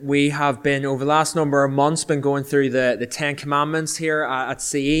We have been, over the last number of months, been going through the Ten Commandments here at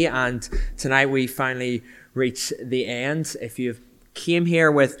CE, and tonight we finally reach the end. If you've came here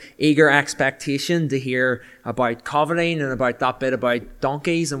with eager expectation to hear about coveting and about that bit about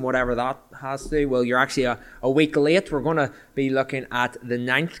donkeys and whatever that has to do, well, you're actually a week late. We're going to be looking at the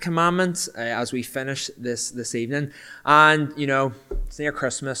 9th commandment as we finish this evening. And, you know, it's near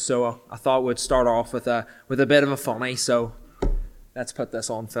Christmas, so I thought we'd start off with a bit of a funny, so let's put this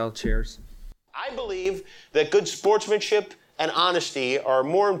on, Phil. Cheers. I believe that good sportsmanship and honesty are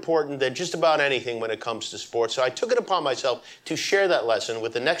more important than just about anything when it comes to sports. So I took it upon myself to share that lesson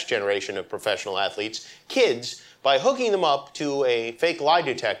with the next generation of professional athletes, kids, by hooking them up to a fake lie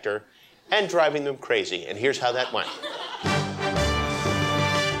detector and driving them crazy. And here's how that went.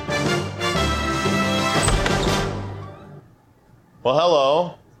 Well,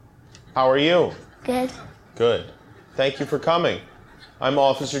 hello. How are you? Good. Good. Thank you for coming. I'm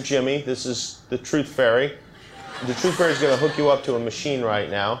Officer Jimmy. This is the Truth Fairy. The Truth Fairy is going to hook you up to a machine right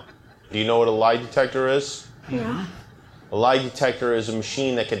now. Do you know what a lie detector is? Yeah. A lie detector is a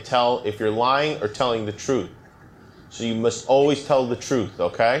machine that can tell if you're lying or telling the truth. So you must always tell the truth,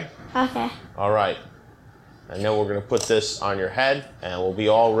 okay? Okay. All right. And then we're going to put this on your head, and we'll be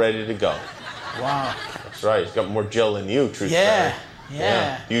all ready to go. Wow. That's right. It's got more gel than you, Truth Yeah. Fairy.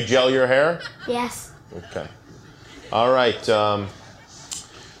 Yeah. Do you gel your hair? Yes. Okay. All right.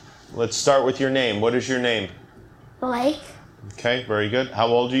 Let's start with your name. What is your name? Blake, Okay, very good. How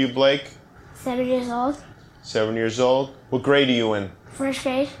old are you, Blake? 7 years old. 7 years old. What grade are you in? First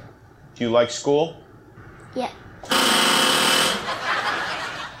grade. Do you like school? Yeah.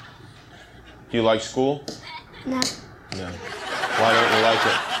 Do you like school? No. No. Why don't you like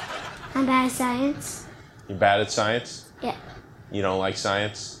it? I'm bad at science. You're bad at science? Yeah. You don't like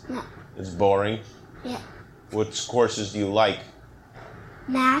science? No. It's boring. Yeah. What courses do you like?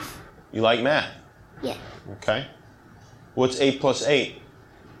 Math. You like math? Yeah. Okay. What's 8 plus 8?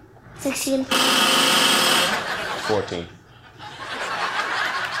 16. 14.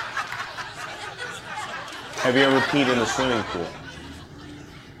 Have you ever peed in the swimming pool?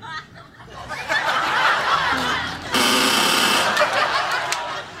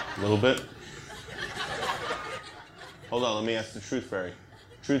 A little bit? Hold on, let me ask the Truth Fairy.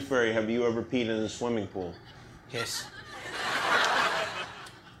 Truth Fairy, have you ever peed in the swimming pool? Yes.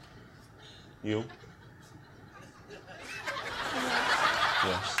 You?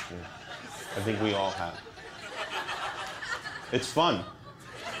 Yes. Yeah. I think we all have. It's fun.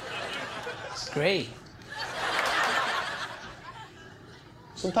 It's great.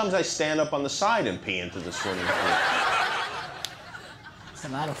 Sometimes I stand up on the side and pee into the swimming pool. It's a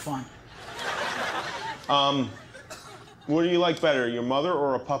lot of fun. What do you like better, your mother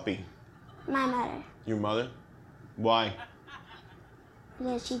or a puppy? My mother. Your mother? Why?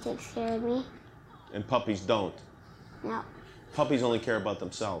 Because she takes care of me. And puppies don't. No. Puppies only care about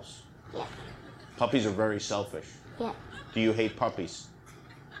themselves. Yeah. Puppies are very selfish. Yeah. Do you hate puppies?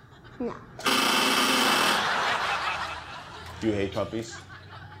 No. Do you hate puppies?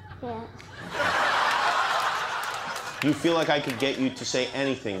 Yeah. Do you feel like I could get you to say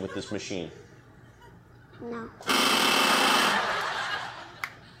anything with this machine? No.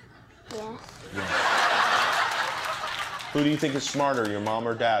 Yes. Who do you think is smarter, your mom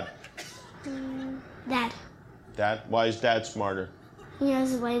or dad? Dad. Dad? Why is dad smarter? He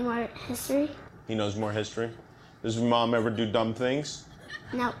knows way more history. He knows more history. Does your mom ever do dumb things?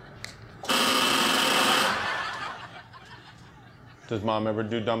 No. Does mom ever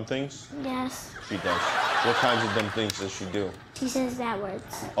do dumb things? Yes. She does. What kinds of dumb things does she do? She says bad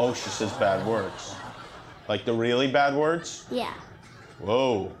words. Oh, she says bad words. Like the really bad words? Yeah.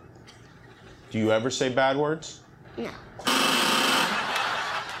 Whoa. Do you ever say bad words? No.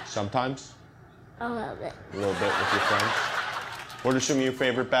 Sometimes? A little bit. A little bit with your friends? What are some of your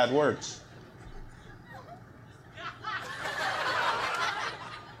favorite bad words?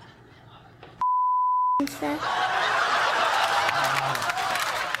 And stuff.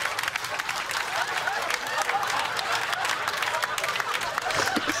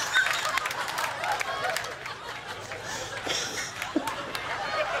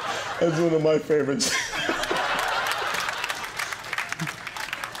 That's one of my favorites.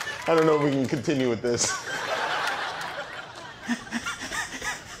 I don't know if we can continue with this.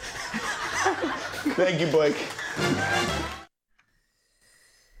 Thank you, Blake.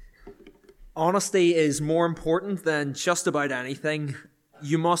 Honesty is more important than just about anything.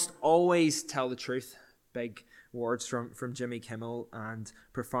 You must always tell the truth. Big words from Jimmy Kimmel and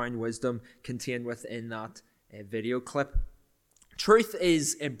profound wisdom contained within that video clip. Truth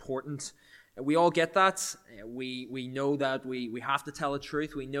is important. We all get that. We know that we have to tell the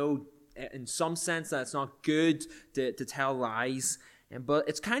truth. We know in some sense that it's not good to tell lies. But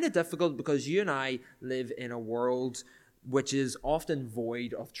it's kind of difficult because you and I live in a world which is often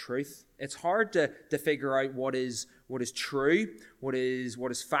void of truth. It's hard to figure out what is true, what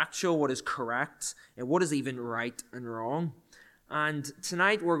is factual, what is correct, and what is even right and wrong. And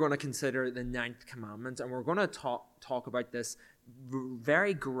tonight we're going to consider the 9th commandment, and we're going to talk about this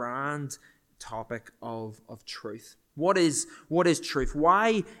very grand topic of truth. What is truth?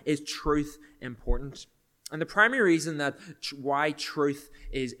 Why is truth important? And the primary reason that why truth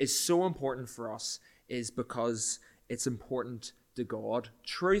is so important for us is because it's important to God.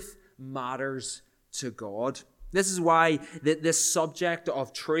 Truth matters to God. This is why this subject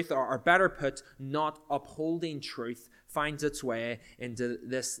of truth, or better put, not upholding truth, finds its way into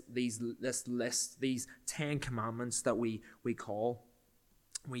this list, these 10 commandments that we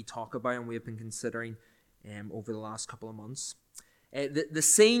talk about and we have been considering over the last couple of months. The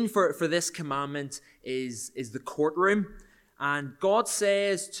scene for this commandment is the courtroom. And God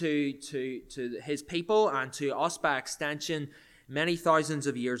says to his people and to us by extension, many thousands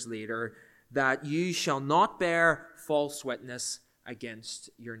of years later, that you shall not bear false witness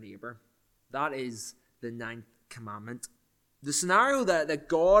against your neighbor. That is the 9th commandment. The scenario that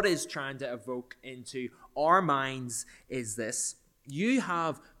God is trying to evoke into our minds is this. You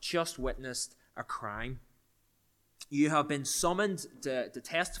have just witnessed a crime. You have been summoned to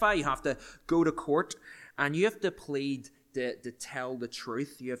testify. You have to go to court, and you have to plead to tell the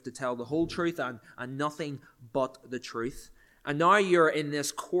truth. You have to tell the whole truth and nothing but the truth. And now you're in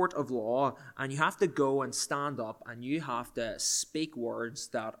this court of law, and you have to go and stand up, and you have to speak words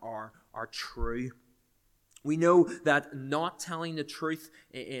that are true. We know that not telling the truth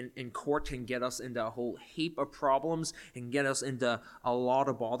in court can get us into a whole heap of problems and get us into a lot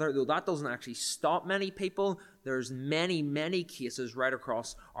of bother. Though that doesn't actually stop many people. There's many, many cases right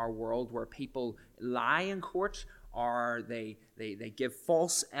across our world where people lie in court, or they give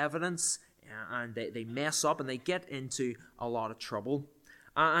false evidence, and they mess up and they get into a lot of trouble.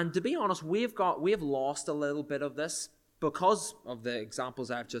 And to be honest, we have lost a little bit of this because of the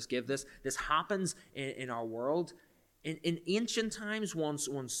examples I've just given. This happens in our world. In ancient times, once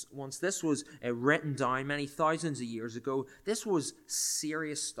this was written down many thousands of years ago, this was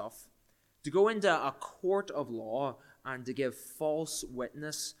serious stuff. To go into a court of law and to give false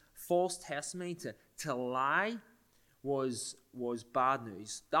witness, false testimony, to lie was bad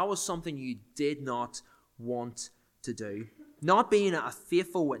news. That was something you did not want to do. Not being a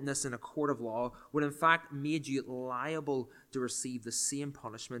faithful witness in a court of law would in fact made you liable to receive the same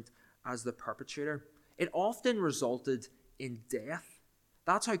punishment as the perpetrator. It often resulted in death.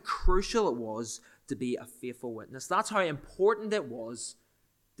 That's how crucial it was to be a faithful witness. That's how important it was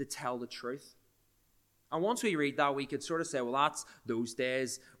to tell the truth. And once we read that, we could sort of say, well, that's those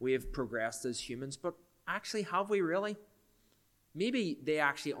days. We have progressed as humans. But actually, have we really? Maybe they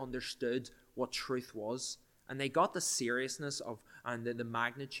actually understood what truth was, and they got the seriousness of and the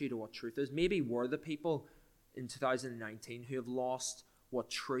magnitude of what truth is. Maybe we're the people in 2019 who have lost what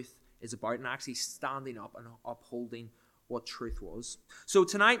truth is about and actually standing up and upholding what truth was. So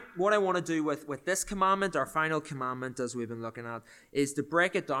tonight, what I want to do with this commandment, our final commandment as we've been looking at, is to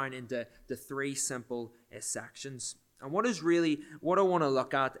break it down into the 3 simple sections. And what I want to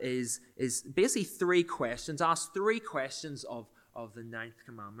look at is basically 3 questions. Ask 3 questions of the 9th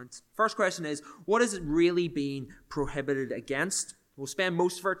commandment. First question is, what is it really being prohibited against? We'll spend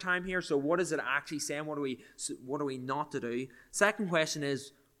most of our time here, so what is it actually saying? What are we not to do? Second question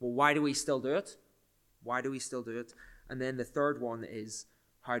is, well, why do we still do it? Why do we still do it? And then the third one is,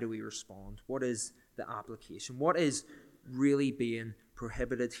 how do we respond? What is the application? What is really being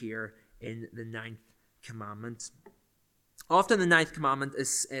prohibited here in the 9th commandment? Often the 9th commandment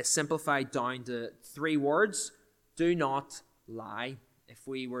is simplified down to 3 words. Do not lie. If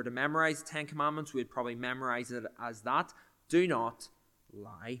we were to memorize the 10 commandments, we'd probably memorize it as that. Do not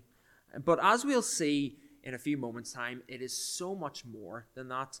lie. But as we'll see in a few moments' time, it is so much more than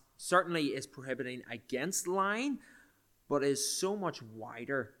that. Certainly is prohibiting against lying, but is so much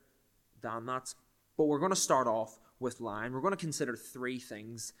wider than that. But we're going to start off with lying. We're going to consider 3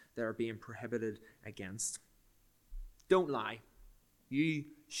 things that are being prohibited against. Don't lie. You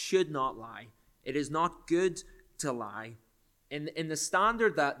should not lie. It is not good to lie. In the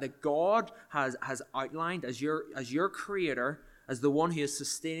standard that God has outlined as your creator, as the one who is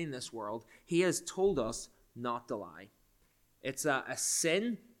sustaining this world, he has told us not to lie. It's a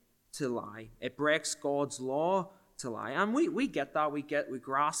sin to lie. It breaks God's law to lie. And we get that. We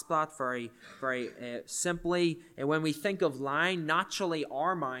grasp that very, very simply. And when we think of lying, naturally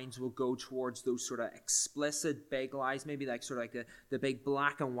our minds will go towards those sort of explicit big lies, maybe like sort of like the big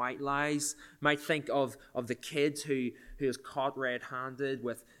black and white lies. You might think of the kid who is caught red-handed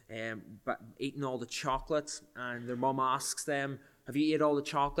with eating all the chocolate, and their mum asks them, have you ate all the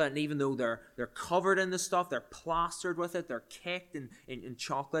chocolate? And even though they're covered in the stuff, they're plastered with it, they're caked in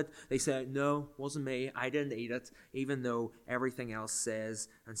chocolate, they say, no, wasn't me, I didn't eat it, even though everything else says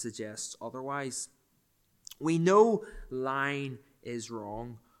and suggests otherwise. We know lying is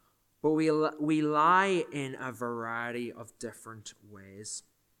wrong, but we lie in a variety of different ways.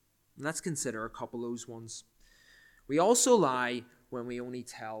 And let's consider a couple of those ones. We also lie when we only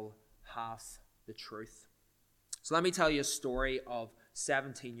tell half the truth. So let me tell you a story of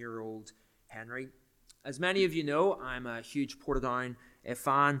 17-year-old Henry. As many of you know, I'm a huge Portadown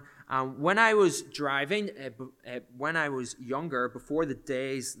fan. When I was driving, when I was younger, before the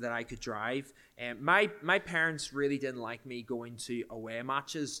days that I could drive, my parents really didn't like me going to away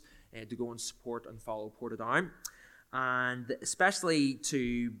matches to go and support and follow Portadown. And especially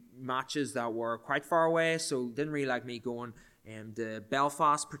to matches that were quite far away, so didn't really like me going to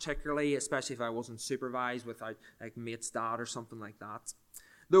Belfast particularly, especially if I wasn't supervised with like mate's dad or something like that.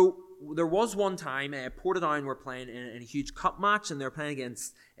 Though there was one time Portadown were playing in a huge cup match, and they were playing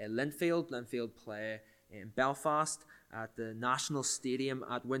against Linfield. Linfield play in Belfast at the National Stadium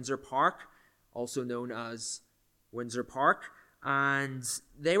at Windsor Park, also known as Windsor Park, and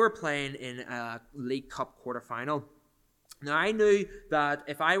they were playing in a League Cup quarter-final. Now, I knew that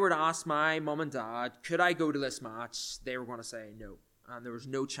if I were to ask my mum and dad, could I go to this match, they were going to say no. And there was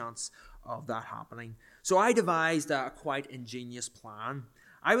no chance of that happening. So I devised a quite ingenious plan.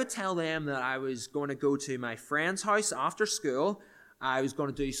 I would tell them that I was going to go to my friend's house after school. I was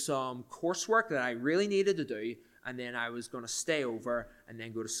going to do some coursework that I really needed to do. And then I was going to stay over and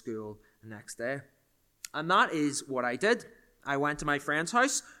then go to school the next day. And that is what I did. I went to my friend's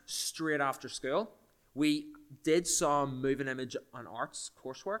house straight after school. We did some moving image and arts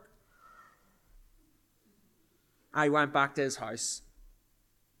coursework. I went back to his house.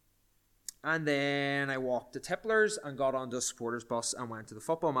 And then I walked to Tipler's and got onto a supporters bus and went to the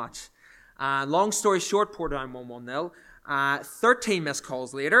football match. Long story short, Portadown won 1-0. 13 missed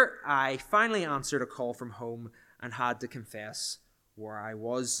calls later, I finally answered a call from home and had to confess where I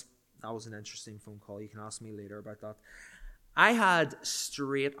was. That was an interesting phone call. You can ask me later about that. I had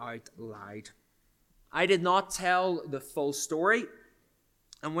straight out lied. I did not tell the full story.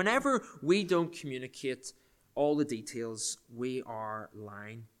 And whenever we don't communicate all the details, we are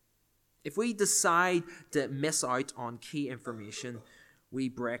lying. If we decide to miss out on key information, we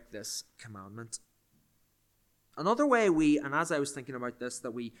break this commandment. Another way and as I was thinking about this,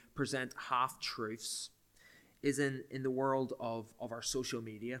 that we present half-truths is in the world of our social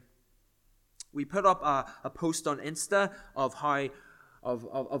media. We put up a post on Insta of how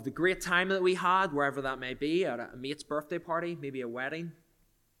of the great time that we had, wherever that may be, at a mate's birthday party, maybe a wedding,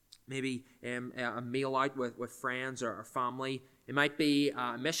 maybe a meal out with friends or family. It might be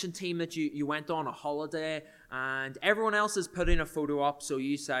a mission team that you went on a holiday, and everyone else is putting a photo up, so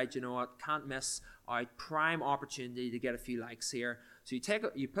you said, you know what, can't miss out, prime opportunity to get a few likes here. So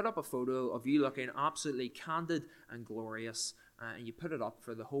you put up a photo of you looking absolutely candid and glorious, and you put it up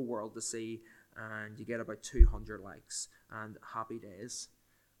for the whole world to see, and you get about 200 likes, and happy days.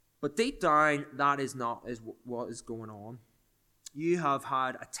 But deep down, that is what is going on. You have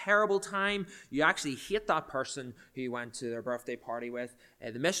had a terrible time. You actually hate that person who you went to their birthday party with.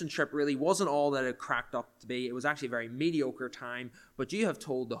 The mission trip really wasn't all that it cracked up to be. It was actually a very mediocre time. But you have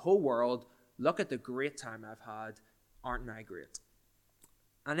told the whole world, look at the great time I've had. Aren't I great?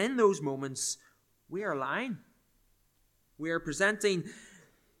 And in those moments, we are lying. We are presenting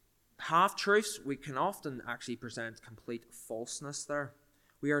half-truths. We can often actually present complete falseness there.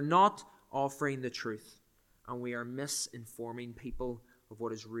 We are not offering the truth, and we are misinforming people of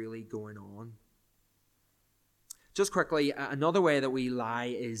what is really going on. Just quickly, another way that we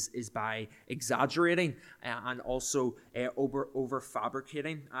lie is by exaggerating and also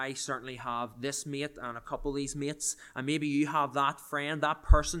over-fabricating. I certainly have this mate and a couple of these mates, and maybe you have that friend, that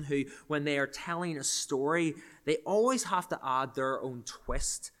person who, when they are telling a story, they always have to add their own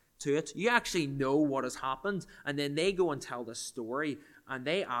twist to it. You actually know what has happened, and then they go and tell the story, and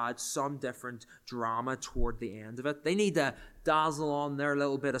they add some different drama toward the end of it. They need to dazzle on their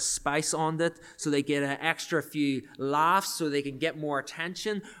little bit of spice on it, so they get an extra few laughs, so they can get more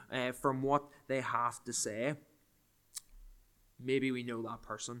attention from what they have to say. Maybe we know that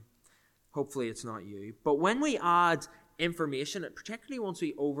person. Hopefully it's not you. But when we add information, particularly once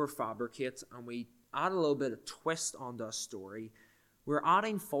we overfabricate and we add a little bit of twist onto a story, we're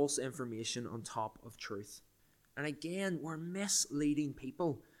adding false information on top of truth. And again, we're misleading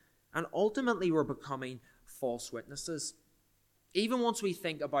people. And ultimately, we're becoming false witnesses. Even once we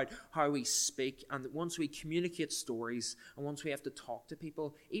think about how we speak, and once we communicate stories, and once we have to talk to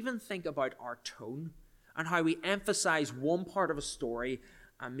people, even think about our tone and how we emphasize one part of a story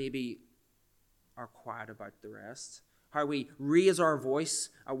and maybe are quiet about the rest. How we raise our voice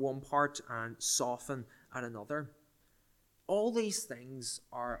at one part and soften at another. All these things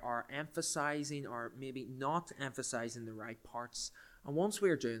are emphasizing or maybe not emphasizing the right parts. And once we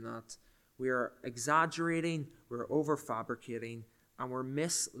are doing that, we are exaggerating, we're overfabricating, and we're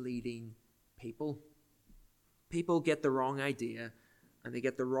misleading people. People get the wrong idea and they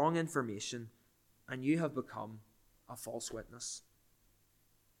get the wrong information, and you have become a false witness.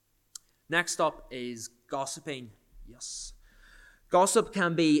 Next up is gossiping. Yes. Gossip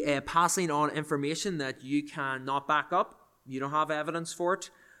can be passing on information that you cannot back up. You don't have evidence for it.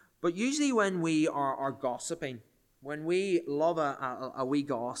 But usually when we are gossiping, when we love a wee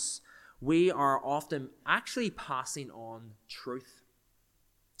goss, we are often actually passing on truth.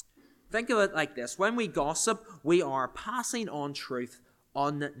 Think of it like this. When we gossip, we are passing on truth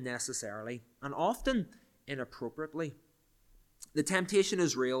unnecessarily and often inappropriately. The temptation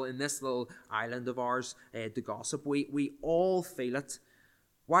is real in this little island of ours to gossip. We all feel it.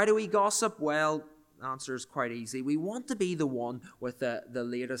 Why do we gossip? Well, the answer is quite easy. We want to be the one with the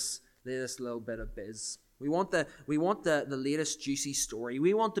latest little bit of biz. We want the latest juicy story.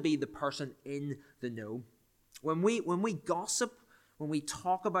 We want to be the person in the know. When we gossip, when we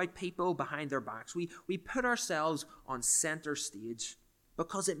talk about people behind their backs, we put ourselves on center stage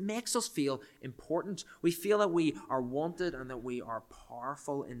because it makes us feel important. We feel that we are wanted and that we are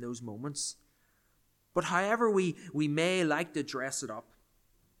powerful in those moments. But however we may like to dress it up,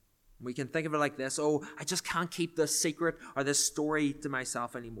 we can think of it like this. Oh, I just can't keep this secret or this story to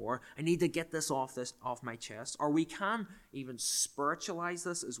myself anymore. I need to get this off my chest. Or we can even spiritualize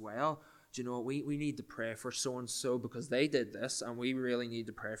this as well. Do you know what? We need to pray for so-and-so because they did this and we really need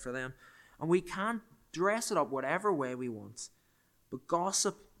to pray for them. And we can dress it up whatever way we want. But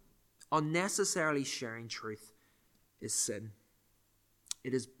gossip, unnecessarily sharing truth, is sin.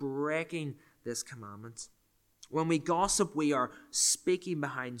 It is breaking this commandment. When we gossip, we are speaking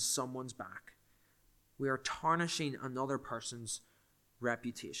behind someone's back. We are tarnishing another person's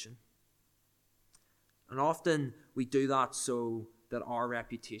reputation. And often we do that so that our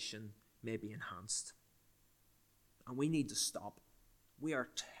reputation may be enhanced. And we need to stop. We are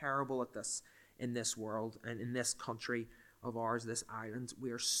terrible at this in this world and in this country of ours, this island.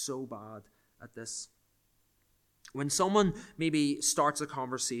 We are so bad at this. When someone maybe starts a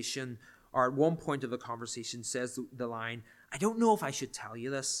conversation or at one point of the conversation says the line, I don't know if I should tell you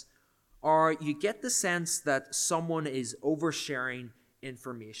this, or you get the sense that someone is oversharing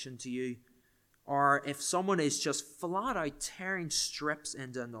information to you, or if someone is just flat out tearing strips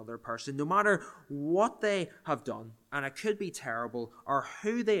into another person, no matter what they have done, and it could be terrible, or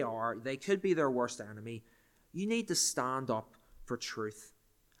who they are, they could be their worst enemy, you need to stand up for truth.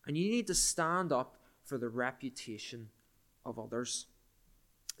 And you need to stand up for the reputation of others.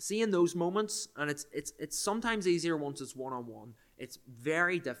 See, in those moments, and it's sometimes easier once it's one-on-one, it's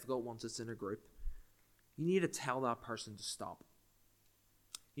very difficult once it's in a group, you need to tell that person to stop.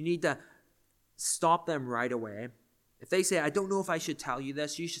 You need to stop them right away. If they say, I don't know if I should tell you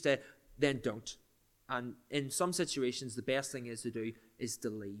this, you should say, then don't. And in some situations, the best thing is to do is to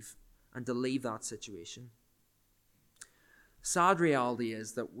leave, and to leave that situation. Sad reality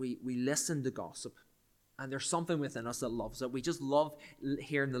is that we listen to gossip, and there's something within us that loves it. We just love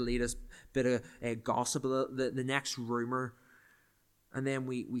hearing the latest bit of gossip, the next rumor, and then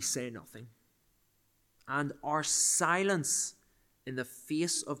we say nothing. And our silence in the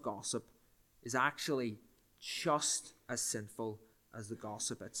face of gossip is actually just as sinful as the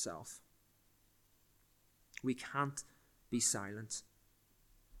gossip itself. We can't be silent.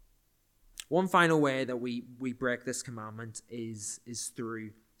 One final way that we break this commandment is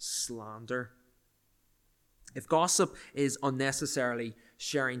through slander. If gossip is unnecessarily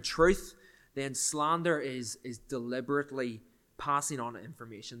sharing truth, then slander is deliberately passing on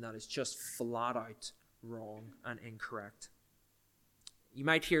information that is just flat out wrong and incorrect. You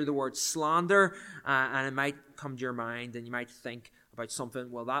might hear the word slander and it might come to your mind and you might think about something,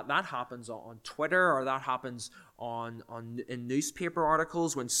 well, that happens on Twitter, or that happens in newspaper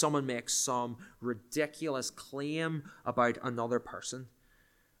articles when someone makes some ridiculous claim about another person.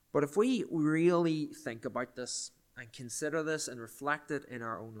 But if we really think about this and consider this and reflect it in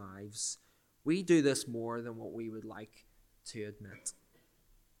our own lives, we do this more than what we would like to admit.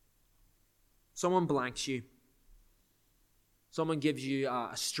 Someone blanks you. Someone gives you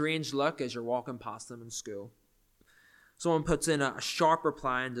a strange look as you're walking past them in school. Someone puts in a sharp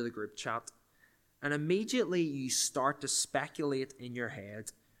reply into the group chat. And immediately you start to speculate in your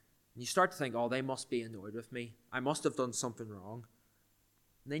head. And you start to think, oh, they must be annoyed with me. I must have done something wrong.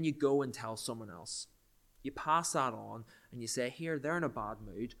 And then you go and tell someone else. You pass that on and you say, here, they're in a bad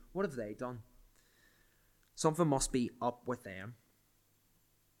mood. What have they done? Something must be up with them.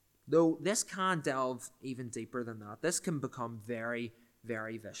 Though this can delve even deeper than that. This can become very,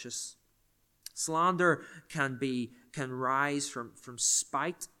 very vicious. Slander can rise from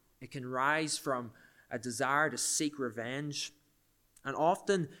spite. It can rise from a desire to seek revenge. And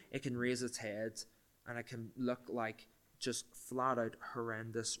often it can raise its head and it can look like just flat out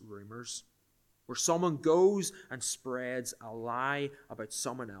horrendous rumors, where someone goes and spreads a lie about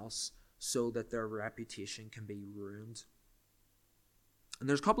someone else so that their reputation can be ruined. And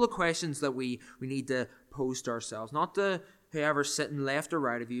there's a couple of questions that we need to pose to ourselves, not to whoever's sitting left or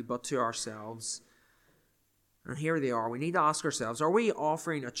right of you, but to ourselves. And here they are. We need to ask ourselves, are we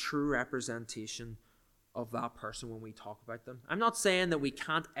offering a true representation of that person when we talk about them? I'm not saying that we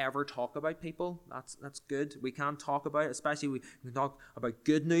can't ever talk about people. That's good. We can talk about it, especially we can talk about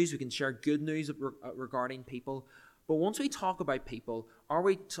good news. We can share good news regarding people. But once we talk about people, are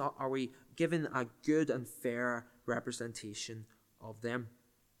we giving a good and fair representation of them?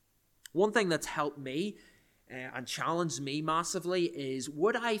 One thing that's helped me and challenged me massively is,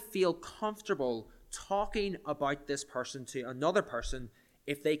 would I feel comfortable talking about this person to another person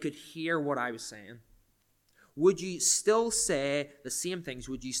if they could hear what I was saying? Would you still say the same things?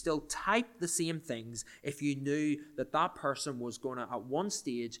 Would you still type the same things if you knew that that person was going to, at one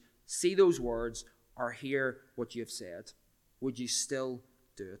stage, see those words or hear what you've said? Would you still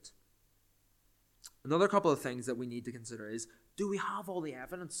do it? Another couple of things that we need to consider is, do we have all the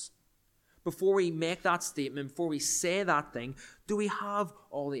evidence? Before we make that statement, before we say that thing, do we have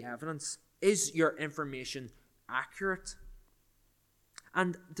all the evidence? Is your information accurate?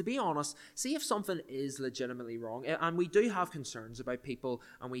 And to be honest, see if something is legitimately wrong. And we do have concerns about people,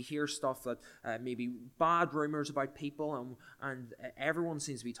 and we hear stuff that maybe bad rumors about people, and everyone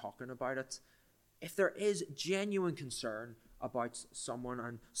seems to be talking about it. If there is genuine concern about someone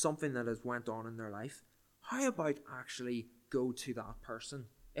and something that has went on in their life, how about actually go to that person,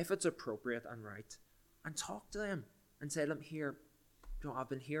 if it's appropriate and right, and talk to them and say to them, here, I've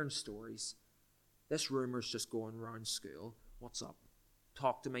been hearing stories. This rumor's just going around school. What's up?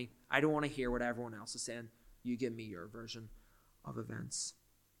 Talk to me. I don't want to hear what everyone else is saying. You give me your version of events.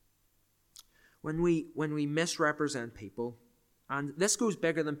 When we misrepresent people, and this goes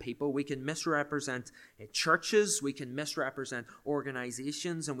bigger than people, we can misrepresent churches, we can misrepresent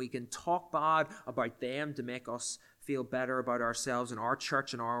organizations, and we can talk bad about them to make us feel better about ourselves and our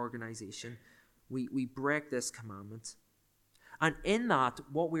church and our organization. We break this commandment. And in that,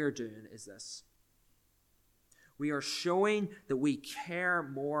 what we are doing is this. We are showing that we care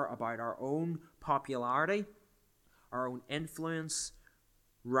more about our own popularity, our own influence,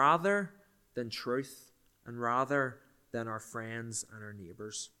 rather than truth, and rather than our friends and our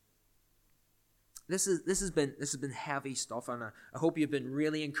neighbours. This has been heavy stuff, and I hope you've been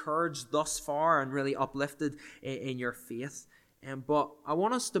really encouraged thus far and really uplifted in your faith. But I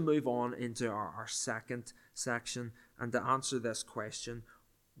want us to move on into our second section and to answer this question: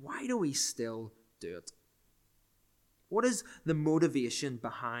 why do we still do it? What is the motivation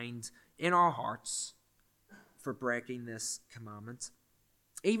behind, in our hearts, for breaking this commandment?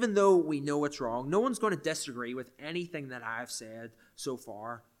 Even though we know it's wrong, no one's going to disagree with anything that I've said so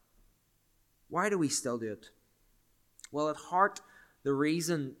far. Why do we still do it? Well, at heart, the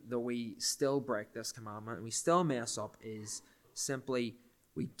reason that we still break this commandment and we still mess up is simply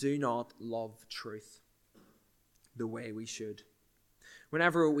we do not love truth the way we should.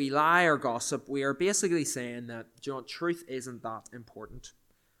 Whenever we lie or gossip, we are basically saying that, truth isn't that important.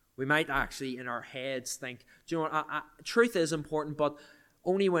 We might actually, in our heads, think, truth is important, but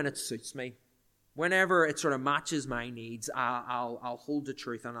only when it suits me. Whenever it sort of matches my needs, I'll hold the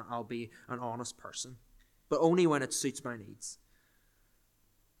truth and I'll be an honest person. But only when it suits my needs.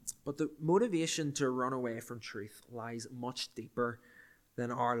 But the motivation to run away from truth lies much deeper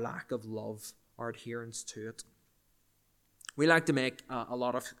than our lack of love or adherence to it. We like to make a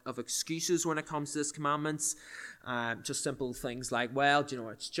lot of excuses when it comes to this commandments. Just simple things like,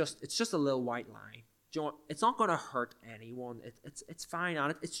 it's just a little white lie. It's not going to hurt anyone. It's fine,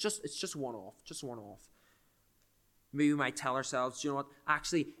 and it's just one off. Maybe we might tell ourselves,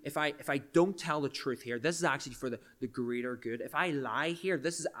 actually, if I don't tell the truth here, this is actually for the greater good. If I lie here,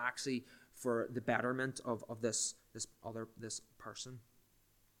 this is actually for the betterment of this this person.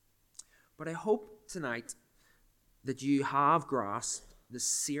 But I hope tonight that you have grasped the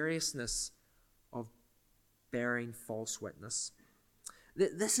seriousness of bearing false witness.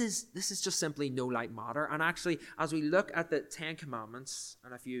 This is just simply no light matter. And actually, as we look at the Ten Commandments,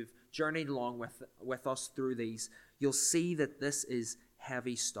 and if you've journeyed along with us through these, you'll see that this is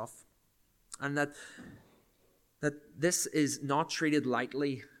heavy stuff. And that this is not treated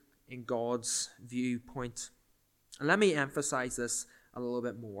lightly in God's viewpoint. And let me emphasize this a little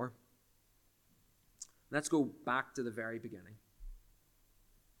bit more. Let's go back to the very beginning.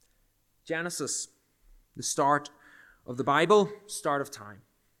 Genesis, the start of the Bible, start of time.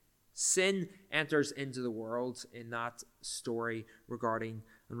 Sin enters into the world in that story regarding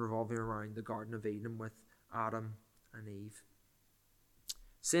and revolving around the Garden of Eden with Adam and Eve.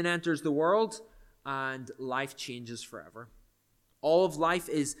 Sin enters the world and life changes forever. All of life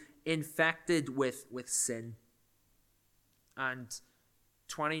is infected with sin. And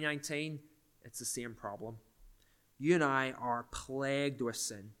 2019, it's the same problem. You and I are plagued with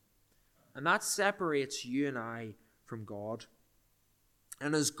sin. And that separates you and I from God.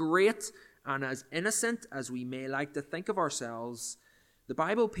 And as great and as innocent as we may like to think of ourselves, the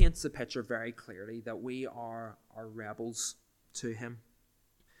Bible paints the picture very clearly that we are rebels to Him.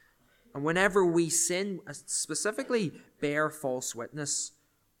 And whenever we sin, specifically bear false witness,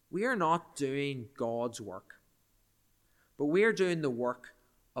 we are not doing God's work, but we are doing the work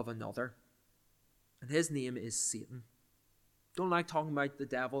of another. And his name is Satan. Don't like talking about the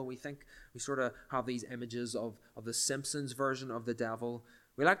devil. We think we sort of have these images of the Simpsons version of the devil.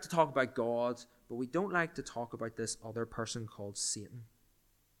 We like to talk about God, but we don't like to talk about this other person called Satan.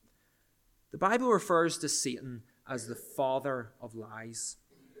 The Bible refers to Satan as the father of lies.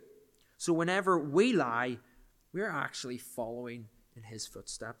 So whenever we lie, we're actually following in his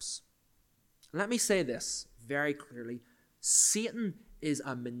footsteps. Let me say this very clearly. Satan is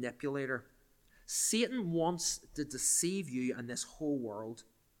a manipulator. Satan wants to deceive you and this whole world.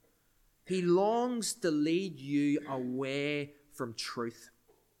 He longs to lead you away from truth.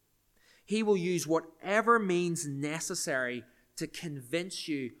 He will use whatever means necessary to convince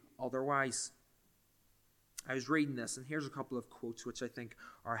you otherwise. I was reading this, and here's a couple of quotes which I think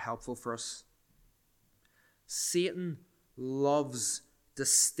are helpful for us. Satan loves to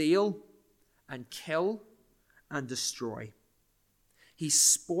steal and kill and destroy. He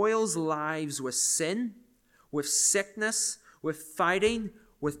spoils lives with sin, with sickness, with fighting,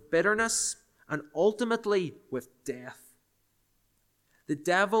 with bitterness, and ultimately with death. The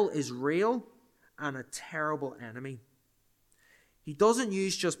devil is real and a terrible enemy. He doesn't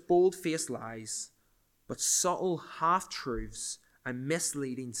use just bold-faced lies, but subtle half-truths and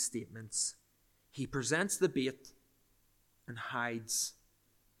misleading statements. He presents the bait and hides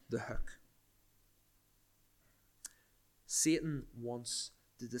the hook. Satan wants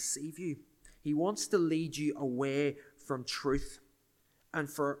to deceive you. He wants to lead you away from truth. And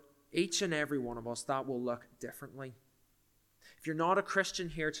for each and every one of us, that will look differently. If you're not a Christian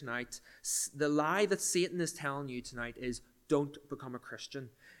here tonight, the lie that Satan is telling you tonight is don't become a Christian.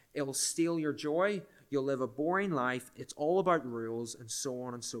 It will steal your joy. You'll live a boring life. It's all about rules and so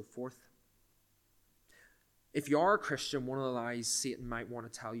on and so forth. If you are a Christian, one of the lies Satan might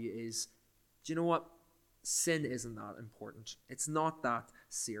want to tell you is, do you know what? Sin isn't that important. It's not that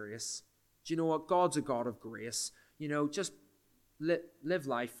serious. Do you know what? God's a God of grace. Just live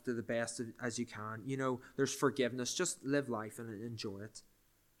life to the best as you can. There's forgiveness. Just live life and enjoy it.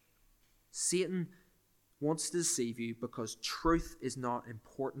 Satan wants to deceive you because truth is not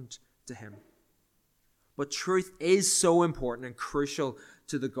important to him. But truth is so important and crucial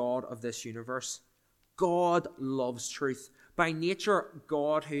to the God of this universe. God loves truth. By nature,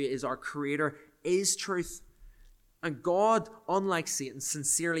 God, who is our creator, is truth. And God, unlike Satan,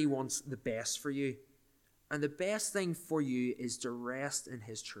 sincerely wants the best for you. And the best thing for you is to rest in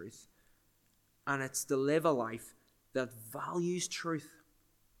his truth. And it's to live a life that values truth.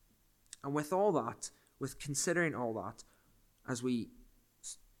 And with all that, with considering all that, as we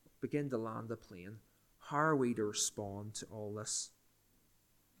begin to land the plane, how are we to respond to all this?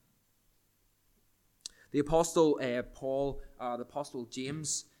 The Apostle Paul, the Apostle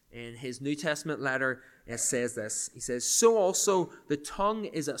James, in his New Testament letter, says this. He says, "So also the tongue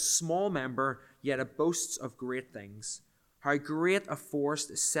is a small member, yet it boasts of great things. How great a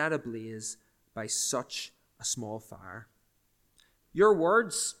forest is set ablaze by such a small fire." Your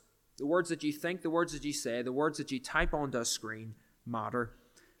words, the words that you think, the words that you say, the words that you type onto a screen matter.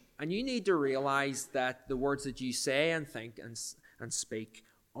 And you need to realize that the words that you say and think and speak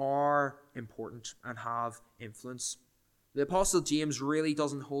are important and have influence. The Apostle James really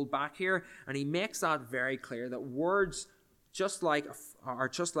doesn't hold back here, and he makes that very clear, that words are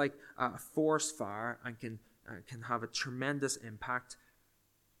just like a forest fire and can have a tremendous impact.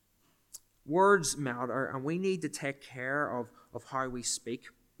 Words matter, and we need to take care of how we speak.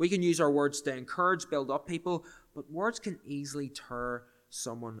 We can use our words to encourage, build up people, but words can easily tear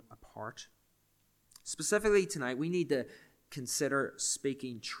someone apart. Specifically tonight, we need to consider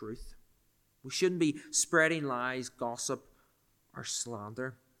speaking truth. We shouldn't be spreading lies, gossip, or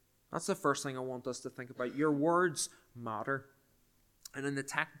slander. That's the first thing I want us to think about. Your words matter. And in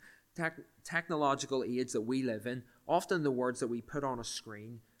the technological age that we live in, often the words that we put on a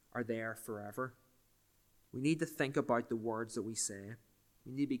screen are there forever. We need to think about the words that we say.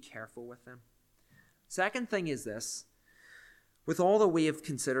 We need to be careful with them. Second thing is this. With all that we have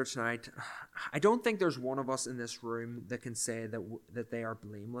considered tonight, I don't think there's one of us in this room that can say that they are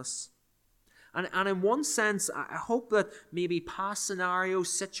blameless. And in one sense, I hope that maybe past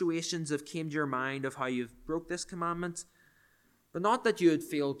scenarios, situations have came to your mind of how you've broke this commandment. But not that you would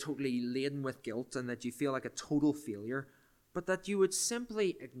feel totally laden with guilt and that you feel like a total failure, but that you would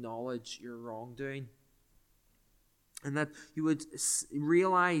simply acknowledge your wrongdoing. And that you would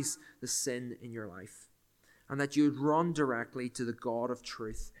realize the sin in your life. And that you would run directly to the God of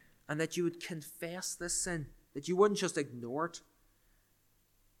truth. And that you would confess this sin. That you wouldn't just ignore it.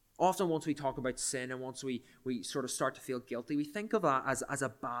 Often once we talk about sin and once we sort of start to feel guilty, we think of that as a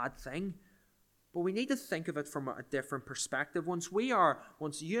bad thing. But we need to think of it from a different perspective. Once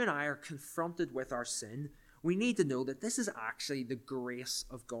you and I are confronted with our sin, we need to know that this is actually the grace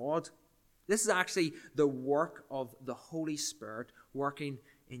of God. This is actually the work of the Holy Spirit working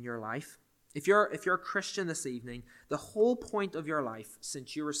in your life. If you're a Christian this evening, the whole point of your life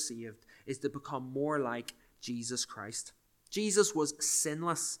since you were saved is to become more like Jesus Christ. Jesus was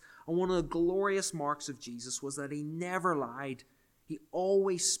sinless, and one of the glorious marks of Jesus was that he never lied. He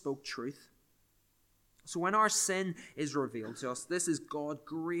always spoke truth. So when our sin is revealed to us, this is God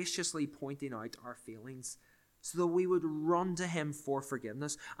graciously pointing out our failings so that we would run to him for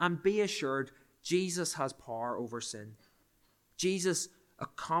forgiveness. And be assured, Jesus has power over sin. Jesus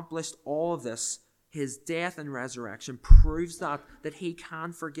accomplished all of this. His death and resurrection proves that he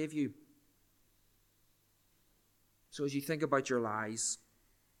can forgive you. So as you think about your lies,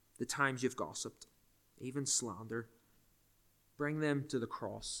 the times you've gossiped, even slander, bring them to the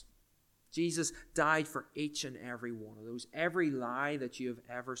cross. Jesus died for each and every one of those, every lie that you have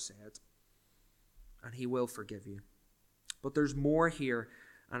ever said, and he will forgive you. But there's more here,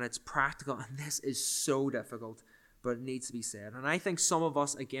 and it's practical, and this is so difficult, but it needs to be said. And I think some of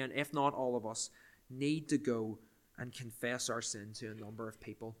us, again, if not all of us, need to go and confess our sin to a number of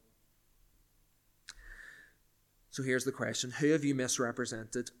people. So here's the question. Who have you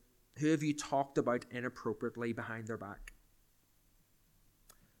misrepresented? Who have you talked about inappropriately behind their back?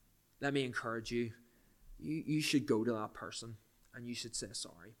 Let me encourage you. You should go to that person and you should say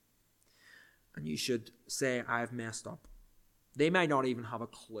sorry. And you should say, I've messed up. They might not even have a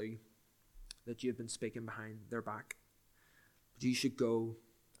clue that you've been speaking behind their back. But you should go.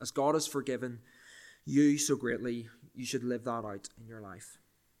 As God has forgiven you so greatly, you should live that out in your life.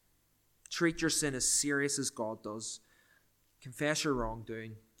 Treat your sin as serious as God does. Confess your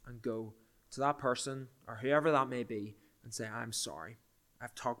wrongdoing and go to that person or whoever that may be and say, I'm sorry.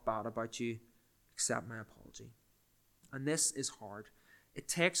 I've talked bad about you. Accept my apology. And this is hard. It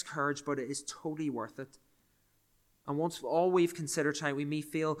takes courage, but it is totally worth it. And once all we've considered tonight, we may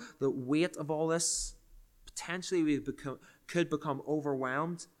feel the weight of all this. Potentially we could become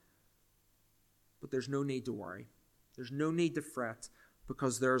overwhelmed. But there's no need to worry. There's no need to fret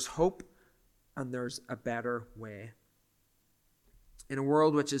because there's hope and there's a better way. In a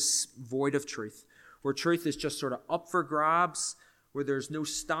world which is void of truth, where truth is just sort of up for grabs, where there's no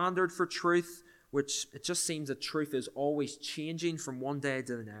standard for truth, which it just seems that truth is always changing from one day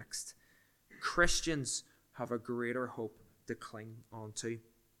to the next, Christians have a greater hope to cling onto.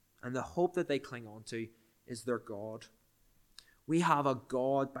 And the hope that they cling onto is their God. We have a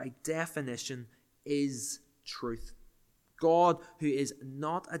God, by definition, is truth. God who is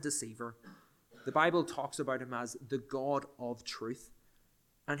not a deceiver. The Bible talks about him as the God of truth.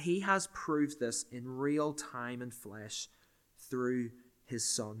 And he has proved this in real time and flesh through his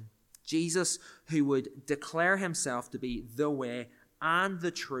Son. Jesus, who would declare himself to be the way and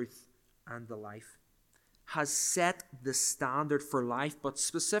the truth and the life, has set the standard for life, but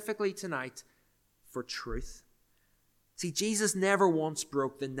specifically tonight for truth. See, Jesus never once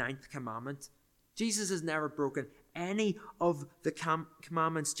broke the 9th commandment. Jesus has never broken any of the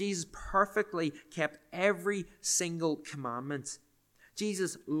commandments. Jesus perfectly kept every single commandment.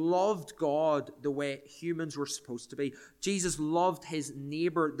 Jesus loved God the way humans were supposed to be. Jesus loved his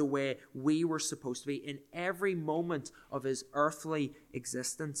neighbor the way we were supposed to be in every moment of his earthly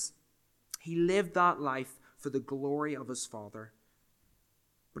existence. He lived that life for the glory of his Father.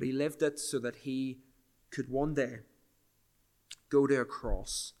 But he lived it so that he could one day go to a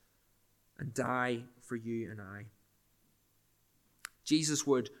cross and die for you and I. Jesus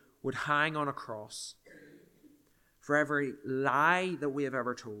would hang on a cross for every lie that we have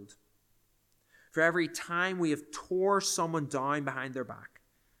ever told, for every time we have tore someone down behind their back,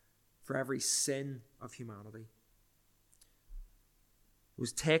 for every sin of humanity. It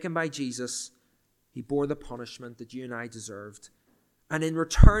was taken by Jesus. He bore the punishment that you and I deserved. And in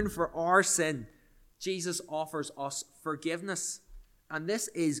return for our sin, Jesus offers us forgiveness. And this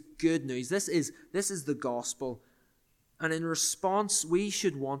is good news. This is the gospel. And in response, we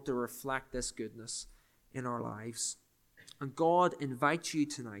should want to reflect this goodness in our lives. And God invites you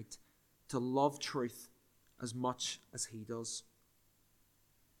tonight to love truth as much as he does.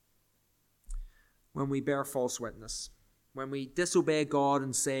 When we bear false witness, when we disobey God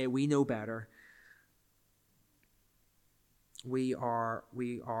and say we know better, we are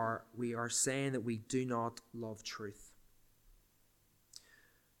saying that we do not love truth.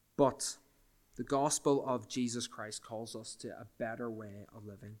 But the gospel of Jesus Christ calls us to a better way of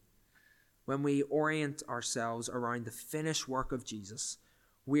living. When we orient ourselves around the finished work of Jesus,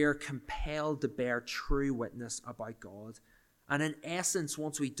 we are compelled to bear true witness about God. And in essence,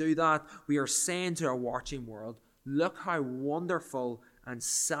 once we do that, we are saying to our watching world, look how wonderful and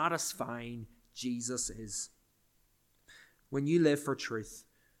satisfying Jesus is. When you live for truth,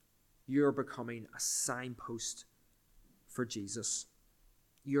 you're becoming a signpost for Jesus.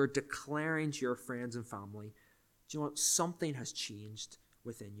 You're declaring to your friends and family, do you know what? Something has changed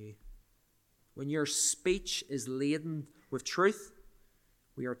within you. When your speech is laden with truth,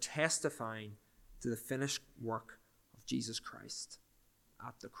 we are testifying to the finished work of Jesus Christ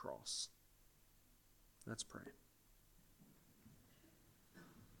at the cross. Let's pray.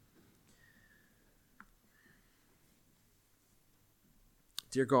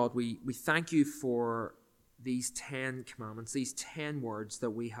 Dear God, we thank you for these 10 commandments, these 10 words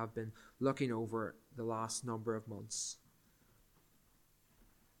that we have been looking over the last number of months.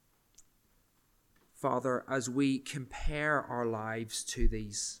 Father, as we compare our lives to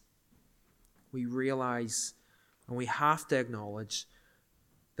these, we realize and we have to acknowledge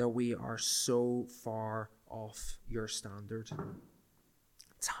that we are so far off your standard.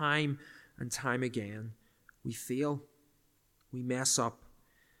 Time and time again, we fail, we mess up,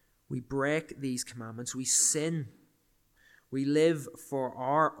 we break these commandments, we sin, we live for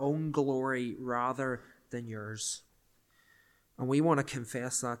our own glory rather than yours. And we want to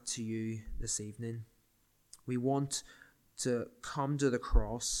confess that to you this evening. We want to come to the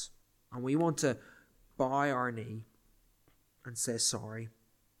cross and we want to bow our knee and say sorry.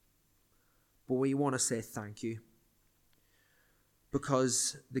 But we want to say thank you.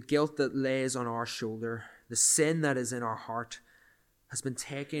 Because the guilt that lays on our shoulder, the sin that is in our heart, has been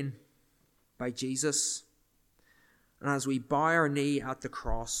taken by Jesus. And as we bow our knee at the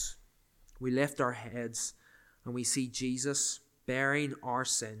cross, we lift our heads and we see Jesus bearing our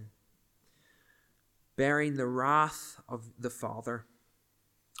sin, bearing the wrath of the Father,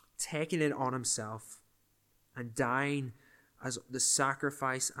 taking it on himself and dying as the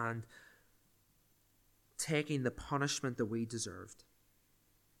sacrifice and taking the punishment that we deserved.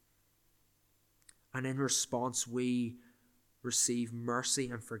 And in response, we receive mercy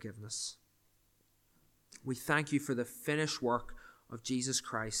and forgiveness. We thank you for the finished work of Jesus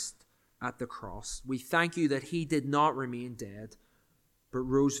Christ at the cross. We thank you that he did not remain dead, but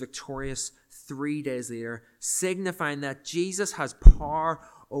rose victorious 3 days later, signifying that Jesus has power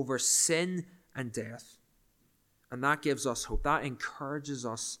over sin and death. And that gives us hope. That encourages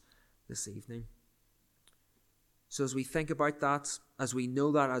us this evening. So as we think about that, as we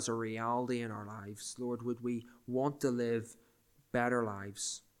know that as a reality in our lives, Lord, would we want to live better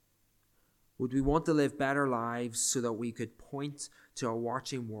lives? Would we want to live better lives so that we could point to a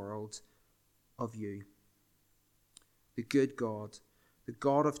watching world of you, the good God, the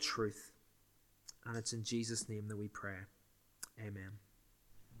God of truth? And it's in Jesus' name that we pray. Amen.